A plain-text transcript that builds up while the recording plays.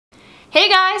Hey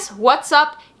guys, what's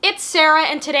up? It's Sarah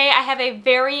and today I have a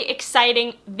very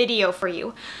exciting video for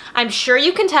you. I'm sure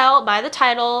you can tell by the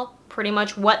title pretty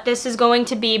much what this is going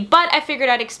to be, but I figured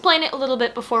I'd explain it a little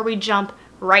bit before we jump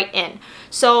right in.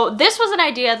 So this was an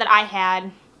idea that I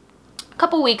had a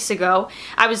couple weeks ago.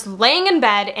 I was laying in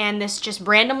bed and this just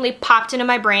randomly popped into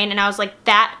my brain and I was like,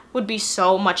 that would be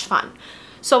so much fun.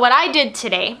 So what I did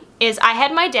today is I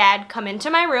had my dad come into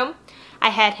my room. I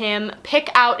had him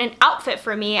pick out an outfit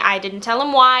for me. I didn't tell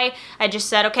him why. I just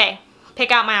said, okay,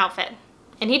 pick out my outfit.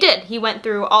 And he did. He went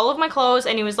through all of my clothes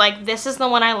and he was like, this is the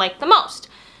one I like the most.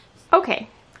 Okay,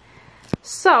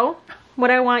 so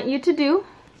what I want you to do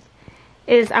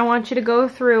is I want you to go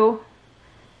through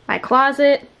my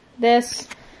closet, this.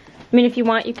 I mean, if you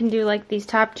want, you can do like these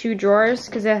top two drawers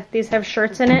because these have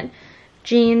shirts in it,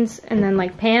 jeans, and then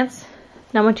like pants.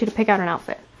 And I want you to pick out an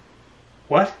outfit.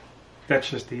 What? That's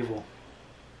just evil.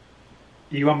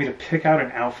 You want me to pick out an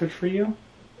outfit for you?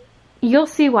 You'll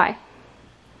see why.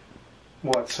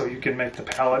 What, so you can make the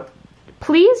palette?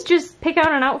 Please just pick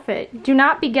out an outfit. Do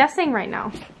not be guessing right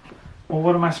now. Well,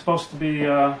 what am I supposed to be,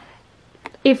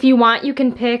 If you want, you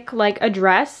can pick like a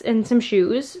dress and some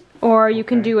shoes, or you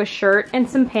can do a shirt and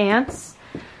some pants.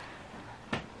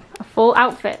 A full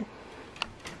outfit.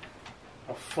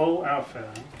 A full outfit,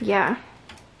 huh? Yeah.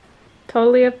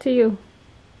 Totally up to you.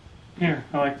 Here,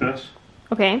 I like this.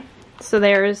 Okay, so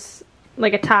there's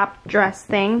like a top dress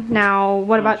thing. Now,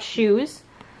 what about shoes?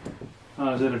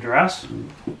 Is it a dress?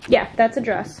 Yeah, that's a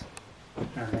dress.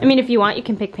 Right. I mean, if you want, you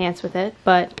can pick pants with it,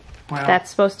 but well, that's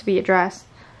supposed to be a dress.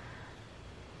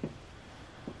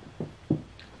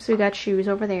 So we got shoes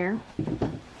over there.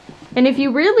 And if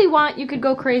you really want, you could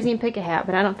go crazy and pick a hat,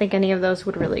 but I don't think any of those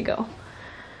would really go.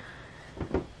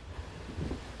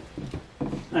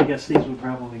 I guess these would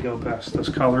probably go best. This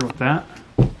color with that.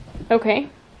 Okay.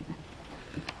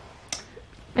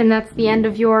 And that's the end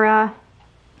of your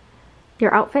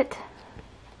outfit,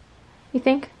 you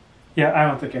think? Yeah, I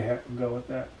don't think a hat can go with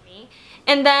that.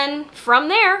 And then from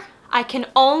there, I can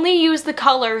only use the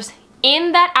colors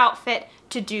in that outfit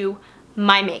to do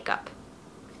my makeup.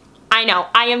 I know,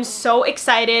 I am so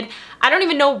excited. I don't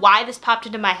even know why this popped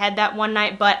into my head that one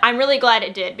night, but I'm really glad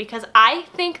it did because I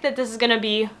think that this is gonna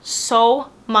be so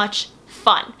much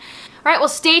fun. All right, well,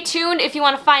 stay tuned if you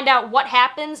want to find out what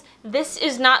happens. This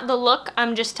is not the look,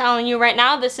 I'm just telling you right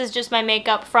now. This is just my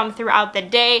makeup from throughout the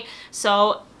day.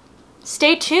 So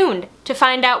stay tuned to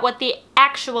find out what the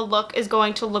actual look is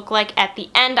going to look like at the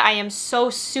end. I am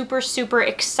so super, super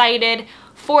excited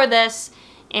for this.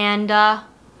 And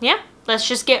yeah, let's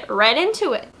just get right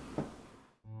into it.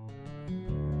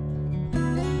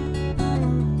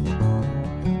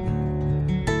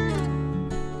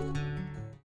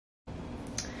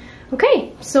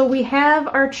 Okay, so we have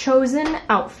our chosen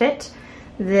outfit.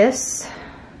 This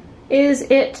is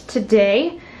it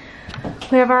today.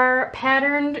 We have our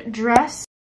patterned dress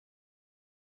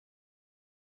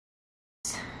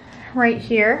right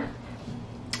here.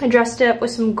 I dressed it up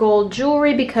with some gold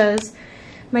jewelry because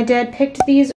my dad picked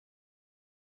these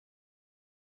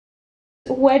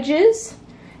wedges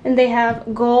and they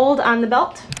have gold on the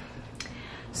belt.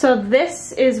 So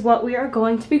this is what we are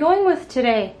going to be going with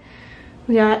today.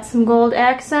 We got some gold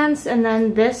accents and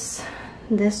then this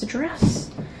dress.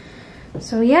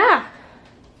 So yeah,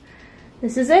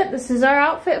 this is it. This is our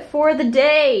outfit for the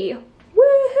day.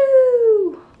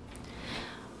 Woohoo!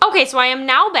 Okay, so I am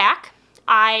now back.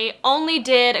 I only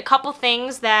did a couple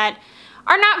things that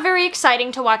are not very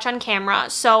exciting to watch on camera,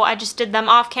 so I just did them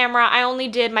off camera. I only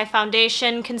did my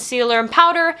foundation, concealer, and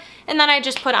powder, and then I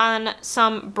just put on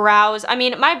some brows. I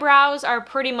mean, my brows are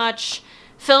pretty much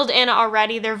filled in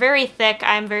already. They're very thick.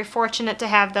 I'm very fortunate to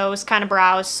have those kind of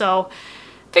brows, so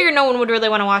figured no one would really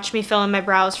want to watch me fill in my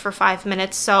brows for 5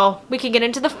 minutes, so we can get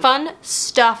into the fun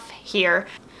stuff here.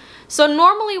 So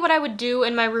normally what I would do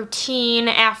in my routine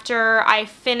after I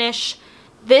finish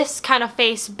this kind of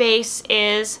face base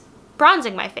is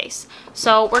bronzing my face.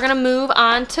 So we're gonna move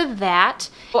on to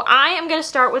that. So I am gonna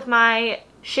start with my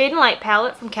Shade and Light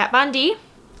palette from Kat Von D.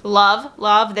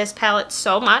 Love this palette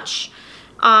so much.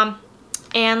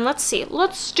 And let's see,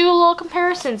 let's do a little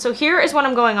comparison. So here is what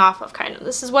I'm going off of, kind of.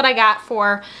 This is what I got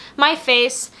for my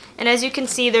face. And as you can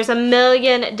see, there's a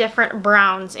million different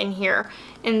browns in here.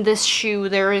 In this shoe,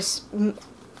 there is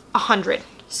 100.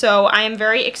 So I am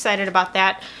very excited about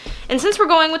that. And since we're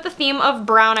going with the theme of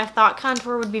brown, I thought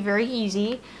contour would be very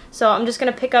easy. So I'm just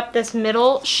gonna pick up this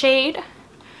middle shade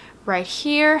right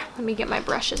here. Let me get my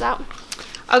brushes out.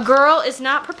 A girl is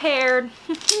not prepared.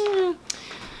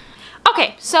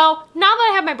 Okay, so now that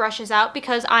I have my brushes out,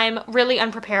 because I'm really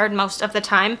unprepared most of the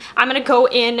time, I'm going to go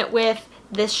in with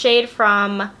this shade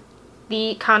from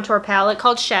the contour palette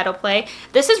called Shadow Play.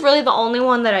 This is really the only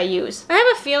one that I use. I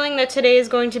have a feeling that today is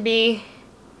going to be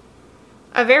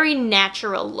a very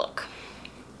natural look.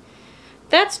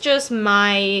 That's just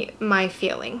my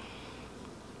feeling.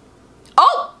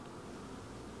 Oh!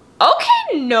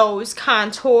 Okay, nose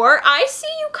contour. I see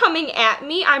you coming at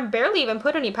me. I barely even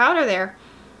put any powder there.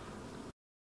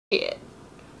 Shit.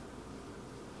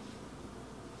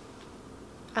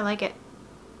 I like it.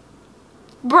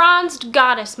 Bronzed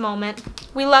goddess moment.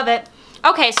 We love it.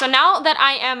 Okay, so now that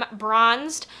I am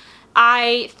bronzed,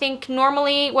 I think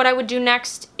normally what I would do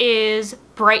next is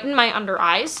brighten my under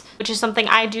eyes, which is something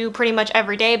I do pretty much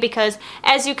every day because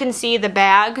as you can see, the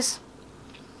bags,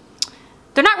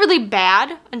 they're not really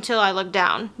bad until I look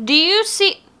down. Do you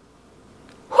see?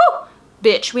 Whew!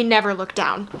 Bitch, we never look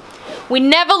down. We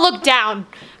never look down.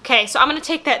 Okay, so I'm gonna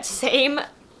take that same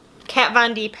Kat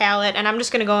Von D palette and I'm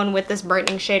just gonna go in with this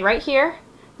brightening shade right here.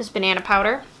 This banana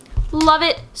powder. Love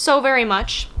it so very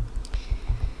much.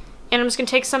 And I'm just gonna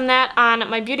take some of that on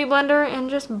my beauty blender and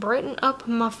just brighten up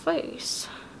my face.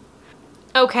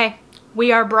 Okay,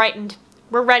 we are brightened.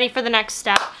 We're ready for the next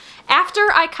step. After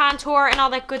I contour and all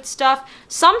that good stuff,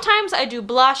 sometimes I do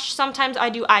blush, sometimes I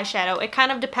do eyeshadow. It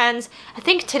kind of depends. I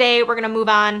think today we're gonna move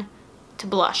on to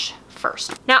blush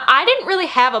first. Now, I didn't really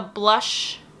have a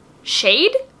blush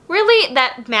shade, really,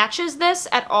 that matches this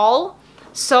at all.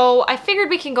 So I figured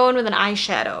we can go in with an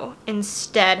eyeshadow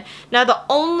instead. Now, the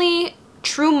only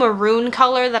true maroon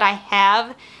color that I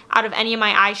have out of any of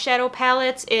my eyeshadow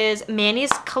palettes is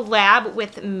Manny's collab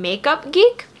with Makeup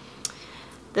Geek.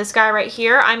 This guy right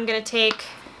here, I'm gonna take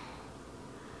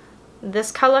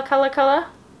this color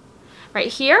right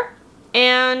here,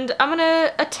 and I'm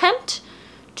gonna attempt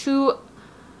to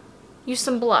use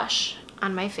some blush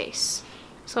on my face.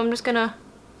 So I'm just gonna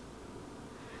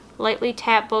lightly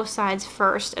tap both sides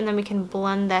first, and then we can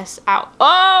blend this out.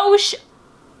 Oh,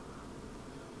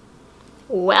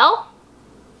 well,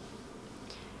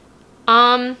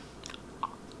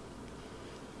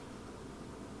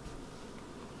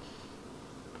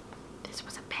 this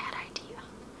was a bad idea.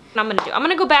 What I'm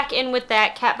gonna go back in with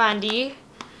that Kat Von D,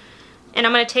 and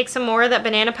I'm gonna take some more of that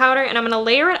banana powder, and I'm gonna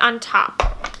layer it on top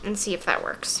and see if that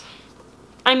works.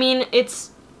 I mean, it's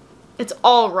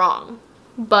all wrong,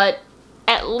 but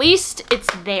at least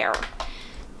it's there.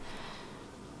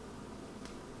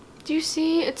 Do you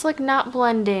see? It's like not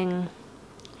blending.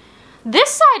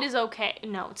 This side is okay.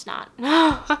 No, it's not.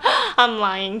 I'm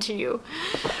lying to you.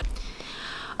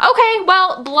 Okay,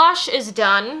 well, blush is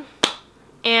done.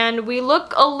 And we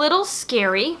look a little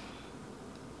scary.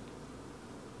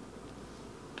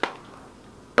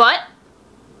 But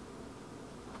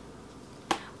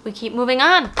we keep moving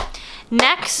on.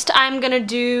 Next,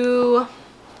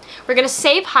 we're gonna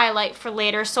save highlight for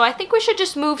later, so I think we should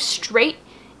just move straight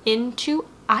into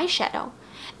eyeshadow.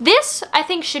 This, I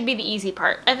think, should be the easy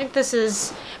part. I think this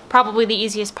is probably the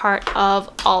easiest part of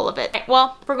all of it.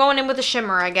 Well, we're going in with a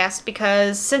shimmer, I guess,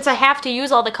 because since I have to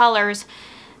use all the colors,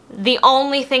 the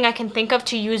only thing I can think of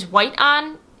to use white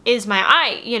on is my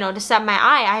eye, you know, to set my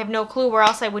eye. I have no clue where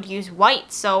else I would use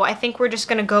white, so I think we're just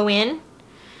gonna go in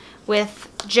with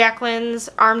Jaclyn's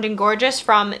Armed and Gorgeous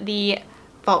from the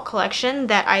Vault collection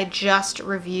that I just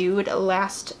reviewed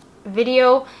last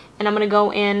video, and I'm gonna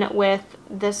go in with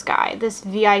this guy, this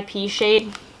VIP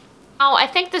shade. Now, I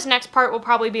think this next part will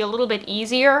probably be a little bit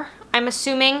easier, I'm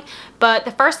assuming, but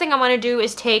the first thing I want to do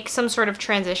is take some sort of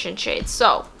transition shade.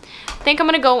 So, I think I'm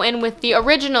gonna go in with the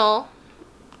original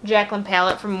Jaclyn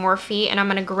palette from Morphe, and I'm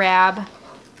gonna grab,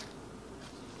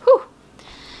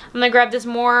 I'm gonna grab this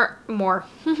I'm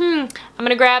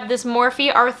gonna grab this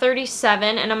Morphe R37,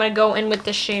 and I'm gonna go in with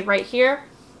this shade right here.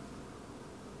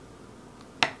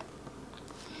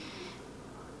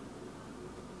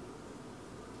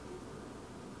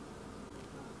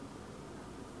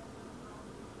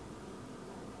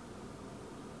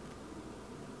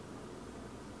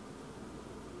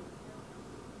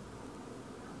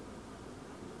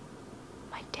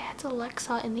 My dad's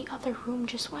Alexa in the other room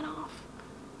just went off.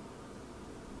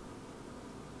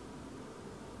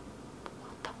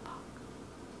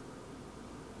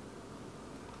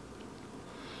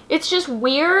 It's just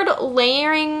weird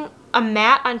layering a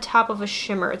matte on top of a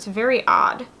shimmer. It's very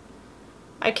odd.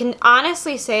 I can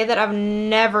honestly say that I've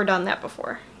never done that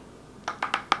before.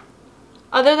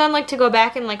 Other than like to go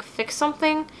back and like fix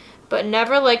something, but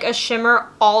never like a shimmer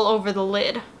all over the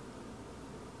lid.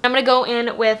 I'm gonna go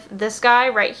in with this guy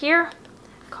right here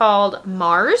called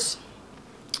Mars.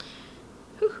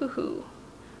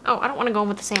 Oh, I don't want to go in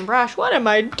with the same brush. What am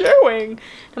I doing?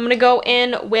 I'm going to go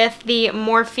in with the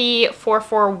Morphe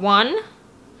 441.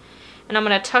 And I'm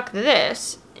going to tuck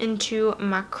this into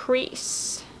my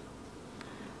crease.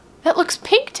 That looks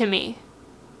pink to me.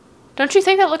 Don't you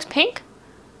think that looks pink?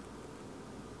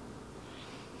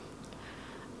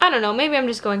 I don't know, maybe I'm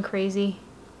just going crazy.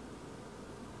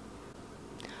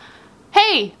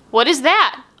 Hey, what is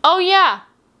that? Oh yeah,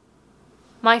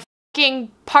 my fucking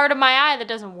part of my eye that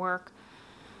doesn't work.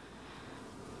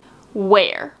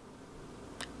 Where?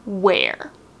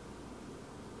 Where?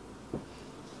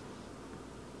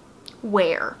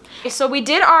 Where? Okay, so we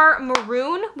did our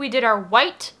maroon, we did our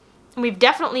white, and we've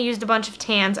definitely used a bunch of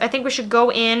tans. I think we should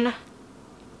go in,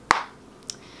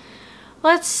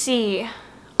 let's see.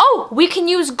 Oh, we can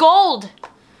use gold.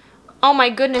 Oh my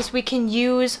goodness, we can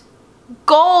use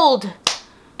gold.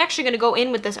 I'm actually gonna go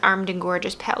in with this Armed and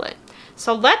Gorgeous palette.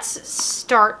 So let's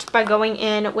start by going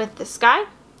in with this guy,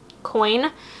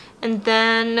 Coin, and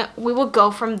then we will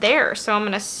go from there. So I'm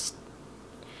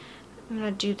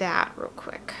gonna do that real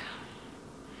quick.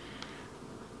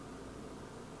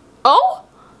 Oh!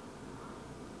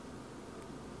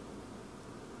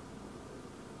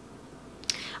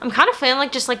 I'm kind of feeling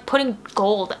like just like putting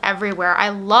gold everywhere. I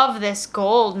love this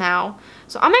gold now.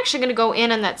 So I'm actually going to go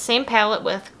in on that same palette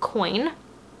with Coin.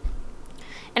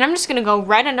 And I'm just going to go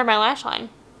right under my lash line.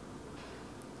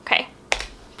 Okay.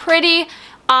 Pretty.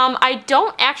 I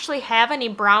don't actually have any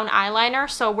brown eyeliner,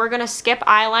 so we're going to skip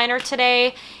eyeliner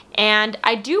today. And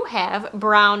I do have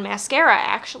brown mascara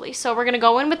actually, so we're going to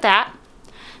go in with that.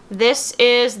 This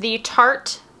is the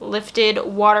Tarte Lifted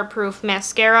Waterproof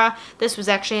Mascara. This was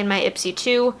actually in my Ipsy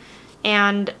too,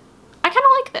 and I kind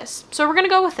of like this, so we're gonna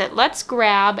go with it. Let's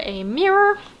grab a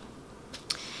mirror,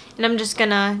 and I'm just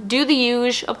gonna do the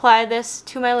usual, apply this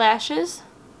to my lashes.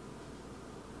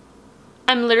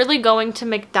 I'm literally going to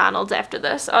McDonald's after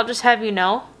this, I'll just have you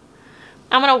know.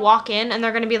 I'm gonna walk in and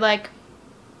they're gonna be like,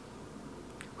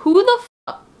 who the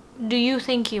f do you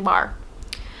think you are?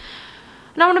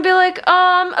 And I'm gonna be like,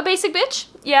 a basic bitch?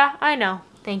 Yeah, I know.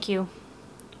 Thank you.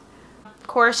 Of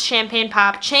course, Champagne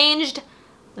Pop changed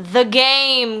the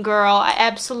game, girl. I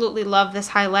absolutely love this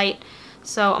highlight.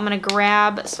 So I'm gonna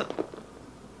grab some.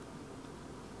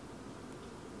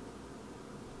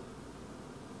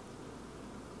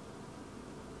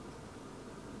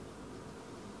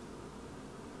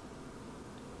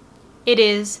 It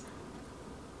is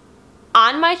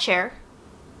on my chair,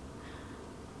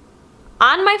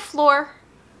 on my floor,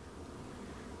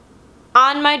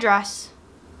 on my dress.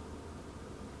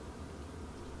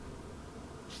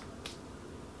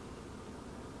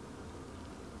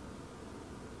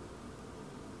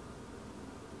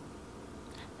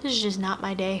 This is just not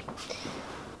my day.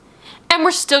 And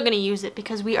we're still gonna use it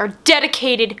because we are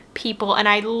dedicated people, and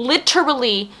I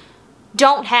literally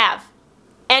don't have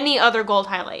any other gold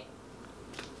highlight.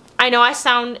 I know I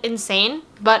sound insane,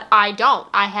 but I don't.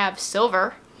 I have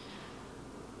silver.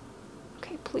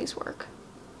 Okay, please work.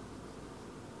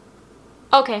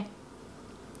 Okay.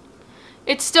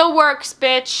 It still works,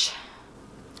 bitch.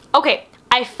 Okay,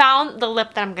 I found the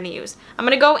lip that I'm gonna use. I'm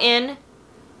gonna go in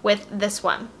with this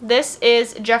one. This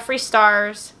is Jeffree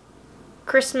Star's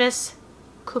Christmas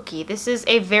Cookie. This is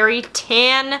a very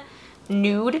tan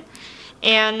nude,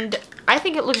 and I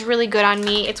think it looks really good on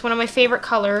me. It's one of my favorite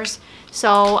colors,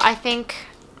 so I think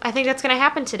that's gonna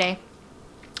happen today.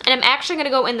 And I'm actually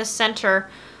gonna go in the center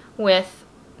with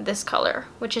this color,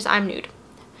 which is I'm Nude,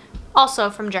 also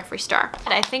from Jeffree Star.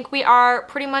 And I think we are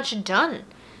pretty much done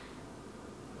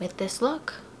with this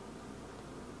look.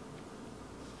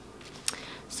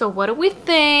 So what do we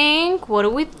think? What do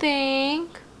we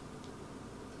think?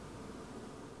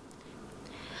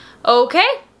 Okay,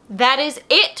 that is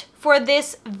it for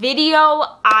this video.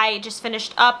 I just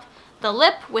finished up the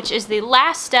lip, which is the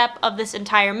last step of this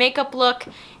entire makeup look,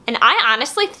 and I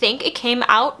honestly think it came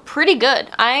out pretty good.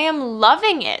 I am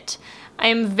loving it. I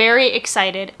am very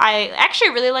excited. I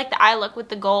actually really like the eye look with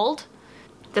the gold.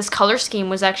 This color scheme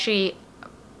was actually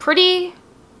pretty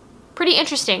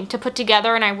interesting to put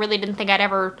together, and I really didn't think I'd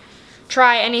ever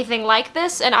try anything like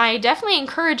this, and I definitely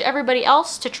encourage everybody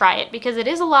else to try it because it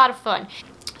is a lot of fun.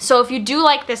 So if you do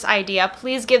like this idea,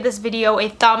 please give this video a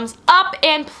thumbs up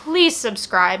and please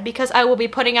subscribe because I will be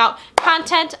putting out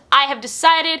content. I have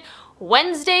decided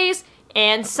Wednesdays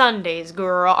and Sundays,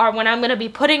 girl, are when I'm going to be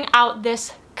putting out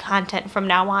this content from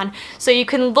now on. So you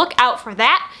can look out for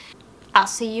that. I'll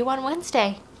see you on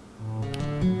Wednesday.